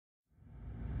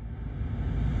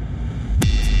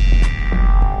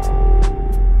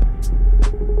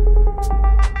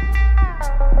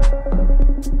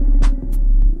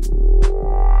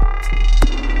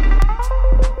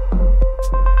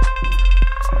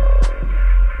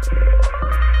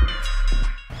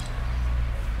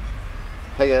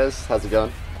Hey guys, how's it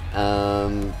going? I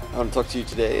want to talk to you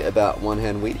today about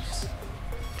one-hand weaves.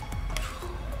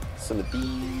 Some of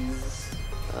these,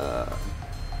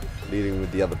 leading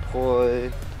with the other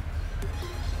poi,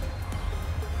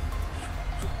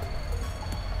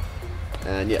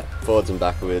 and yeah, forwards and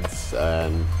backwards,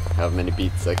 and however many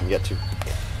beats I can get to.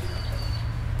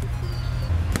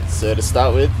 So to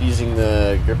start with, using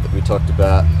the grip that we talked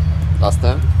about last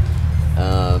time,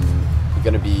 we're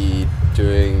going to be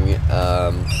doing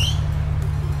a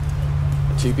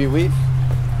 2-beat weave,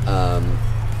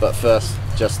 but first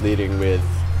just leading with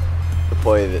the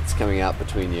poi that's coming out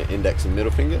between your index and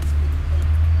middle finger.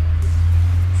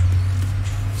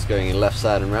 Just going in left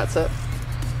side and right side.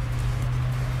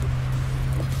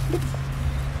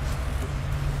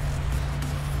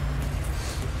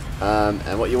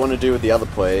 And what you want to do with the other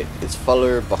poi is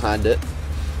follow behind it,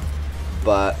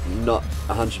 but not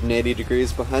 180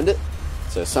 degrees behind it.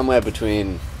 So somewhere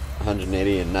between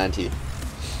 180 and 90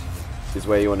 is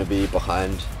where you want to be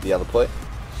behind the other poi.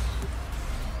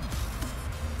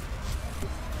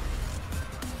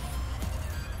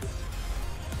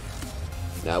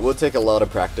 Now it will take a lot of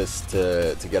practice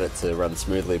to get it to run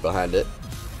smoothly behind it,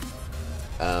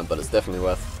 but it's definitely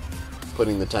worth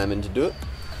putting the time in to do it.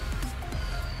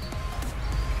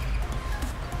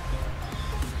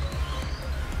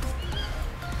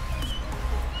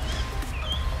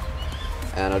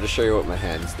 And I'll just show you what my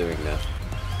hand's doing now.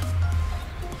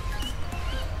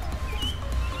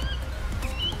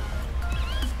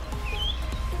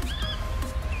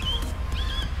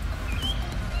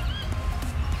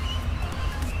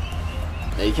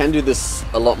 Now you can do this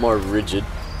a lot more rigid,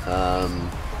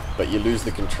 but you lose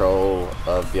the control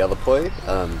of the other poi,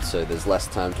 so there's less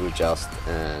time to adjust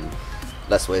and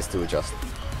less ways to adjust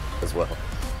as well.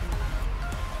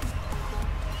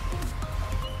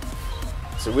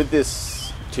 So with this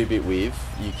 2-beat weave,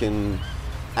 you can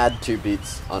add 2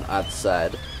 beats on either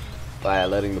side by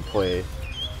letting the poi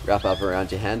wrap up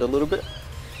around your hand a little bit.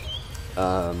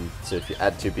 So if you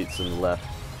add 2 beats on the left,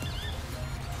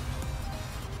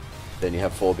 then you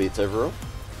have 4 beats overall.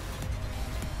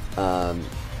 You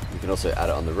can also add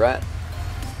it on the right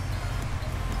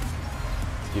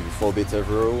to give you 4 beats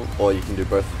overall, or you can do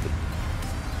both of them.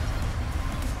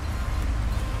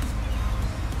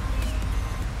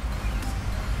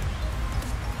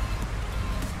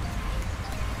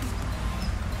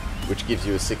 Which gives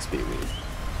you a 6-beat weave.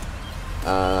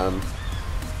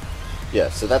 Yeah,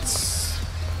 so that's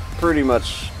pretty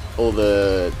much all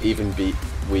the even beat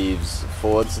weaves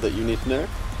forwards that you need to know.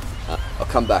 I'll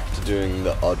come back to doing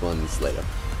the odd ones later.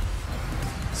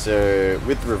 So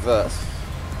with reverse,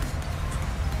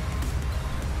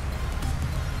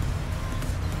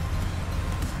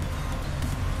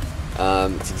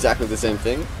 it's exactly the same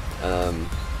thing.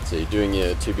 So you're doing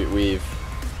your 2-beat weave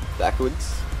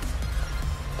backwards,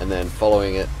 and then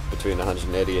following it between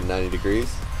 180 and 90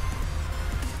 degrees.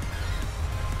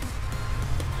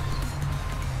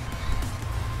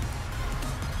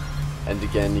 And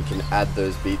again, you can add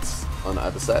those beats on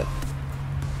either side.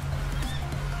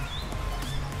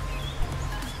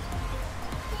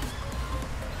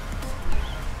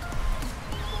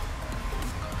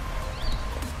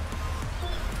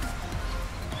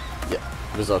 Yeah,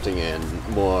 resulting in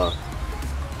more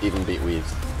even beat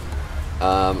weaves.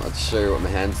 I'll just show you what my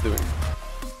hand's doing.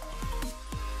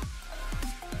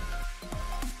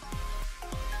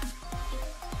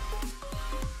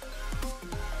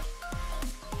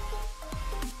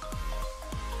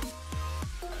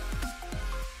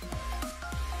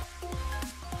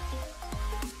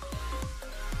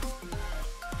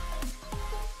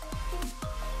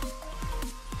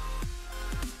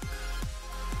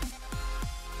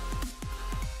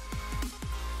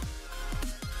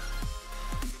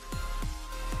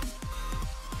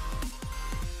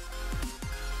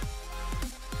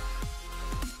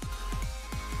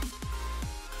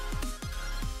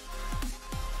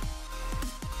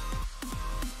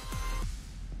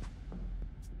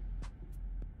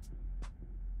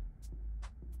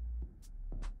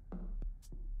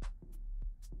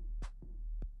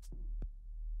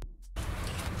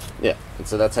 Yeah, and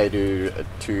so that's how you do a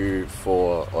 2,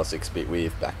 4, or 6-beat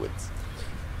weave backwards.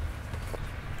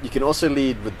 You can also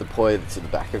lead with the poi that's at the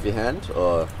back of your hand,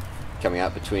 or coming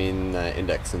out between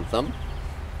index and thumb.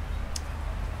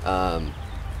 And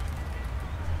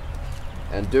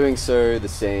doing so, the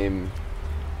same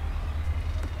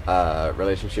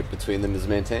relationship between them is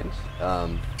maintained.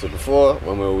 So before,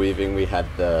 when we were weaving, we had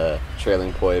the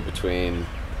trailing poi between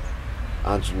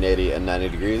 180 and 90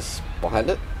 degrees behind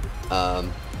it.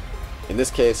 In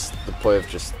this case, the poi have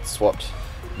just swapped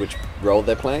which role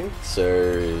they're playing,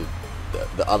 so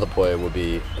the other poi will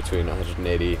be between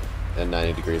 180 and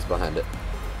 90 degrees behind it.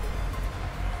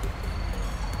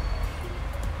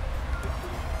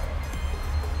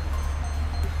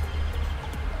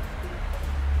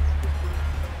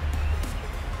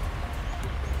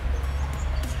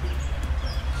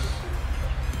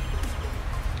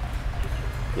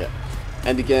 Yeah,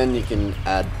 and again you can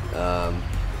add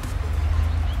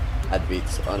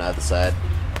beats on either side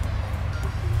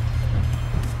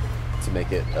to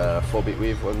make it 4-beat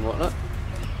weave and whatnot.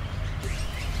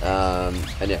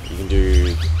 And yeah, you can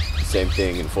do the same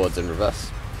thing in forwards and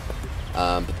reverse.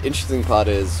 But the interesting part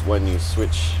is when you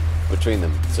switch between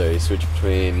them. So you switch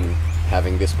between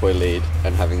having this poi lead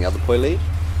and having the other poi lead,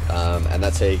 and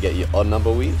that's how you get your odd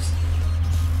number weaves.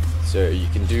 So you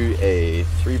can do a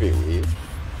 3-beat weave.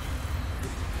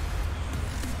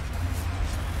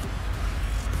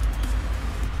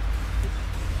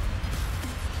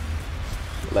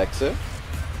 Like so,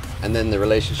 and then the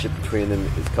relationship between them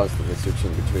is constantly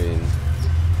switching between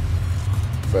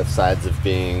both sides of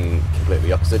being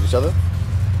completely opposite each other.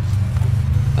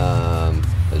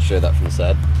 Let's show that from the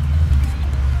side.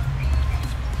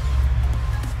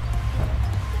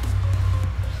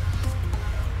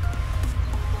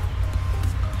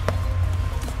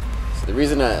 So the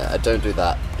reason I don't do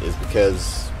that is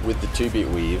because with the 2-beat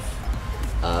weave,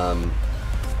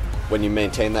 when you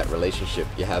maintain that relationship,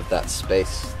 you have that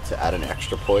space to add an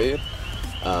extra poi,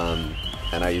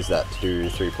 and I use that to do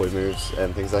 3-poi moves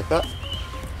and things like that.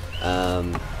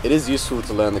 It is useful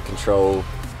to learn the control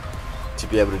to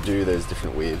be able to do those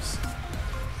different weaves.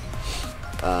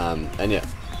 And yeah,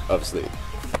 obviously,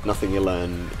 nothing you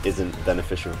learn isn't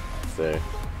beneficial. So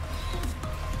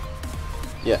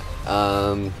yeah,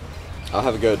 I'll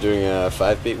have a go at doing a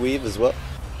 5-beat weave as well.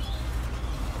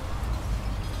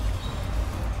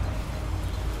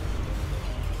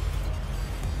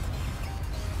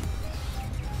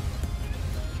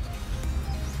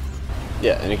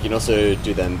 Yeah, and you can also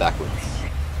do them backwards.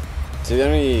 So the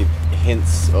only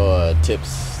hints or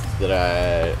tips that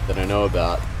I know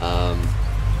about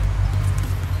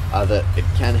are that it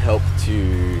can help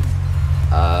to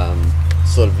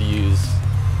sort of use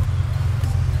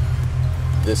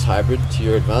this hybrid to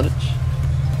your advantage.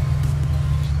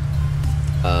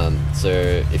 So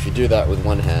if you do that with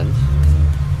one hand,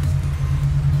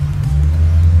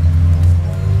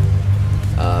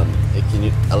 it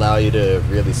can allow you to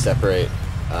really separate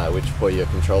which poi you're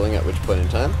controlling at which point in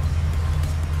time.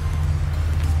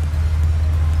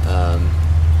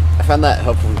 I found that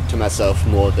helpful to myself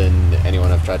more than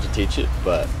anyone I've tried to teach it,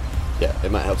 but yeah,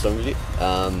 it might help some of you.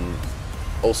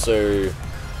 Also,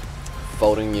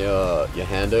 folding your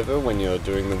hand over when you're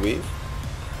doing the weave,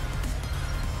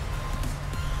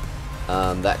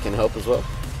 that can help as well.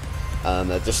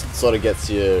 That just sort of gets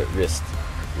your wrist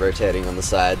rotating on the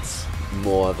sides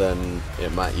more than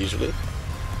it might usually,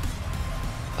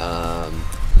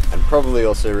 and probably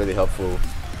also really helpful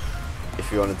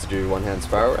if you wanted to do one-hand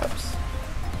spiral wraps.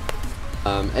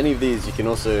 Any of these you can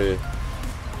also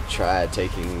try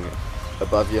taking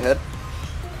above your head,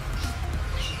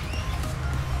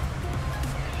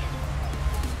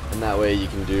 and that way you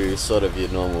can do sort of your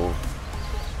normal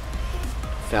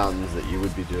fountains that you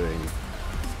would be doing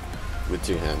with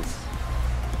 2 hands,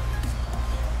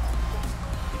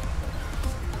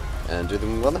 and do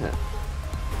them with one hand.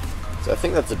 So I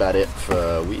think that's about it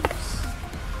for weaves.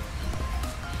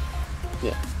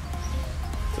 Yeah.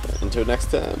 So until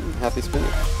next time, happy spinning.